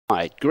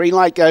Green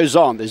light goes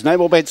on. There's no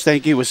more bets,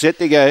 thank you. We're set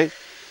to go.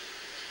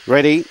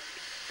 Ready.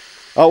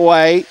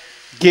 Away.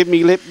 Give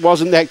Me Lip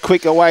wasn't that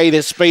quick away.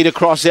 The speed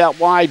across out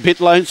wide. Bit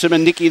Lonesome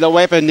and Nicky the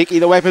Weapon. Nicky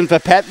the Weapon for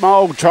Pat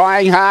Mould.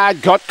 Trying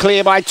hard. Got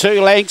clear by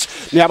 2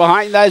 lengths. Now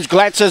behind those,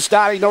 Glatzer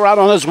starting to run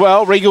on as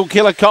well. Regal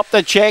Killer copped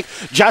the check.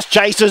 Just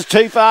Chasers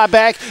too far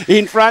back.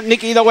 In front,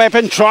 Nicky the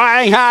Weapon.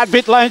 Trying hard.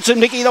 Bit Lonesome.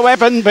 Nicky the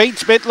Weapon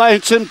beats Bit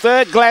Lonesome.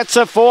 Third,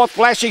 Glatzer. Fourth,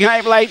 Flashing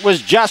Home Late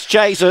was Just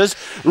Chasers.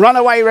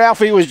 Runaway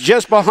Ralphie was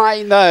just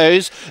behind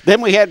those.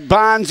 Then we had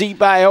Barnsey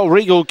Bale.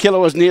 Regal Killer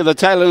was near the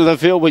tail end of the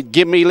field with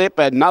Give Me Lip.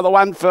 Another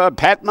one for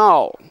Pat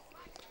Mould.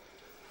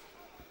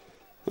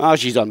 Oh,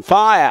 she's on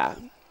fire.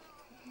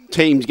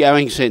 Team's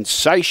going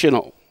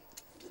sensational.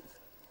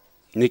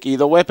 Nicky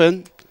the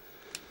Weapon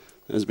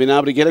has been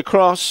able to get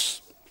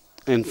across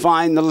and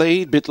find the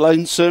lead. Bit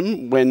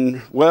Lonesome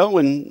when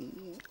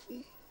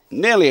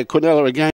nearly a Quinella again.